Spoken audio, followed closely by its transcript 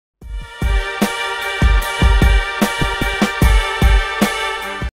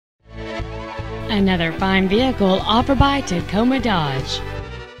Another fine vehicle offered by Tacoma Dodge.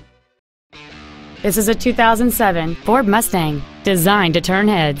 This is a 2007 Ford Mustang, designed to turn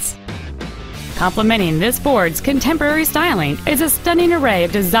heads. Complementing this Ford's contemporary styling is a stunning array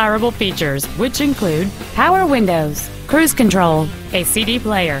of desirable features, which include power windows, cruise control, a CD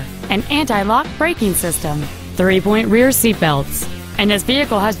player, an anti-lock braking system, 3-point rear seatbelts, and this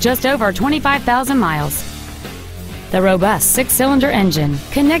vehicle has just over 25,000 miles. The robust 6-cylinder engine,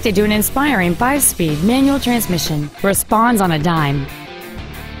 connected to an inspiring 5-speed manual transmission, responds on a dime.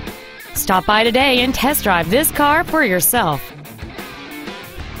 Stop by today and test drive this car for yourself.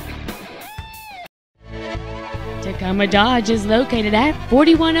 Tacoma Dodge is located at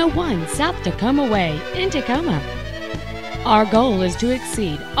 4101 South Tacoma Way in Tacoma. Our goal is to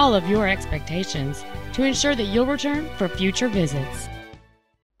exceed all of your expectations to ensure that you'll return for future visits.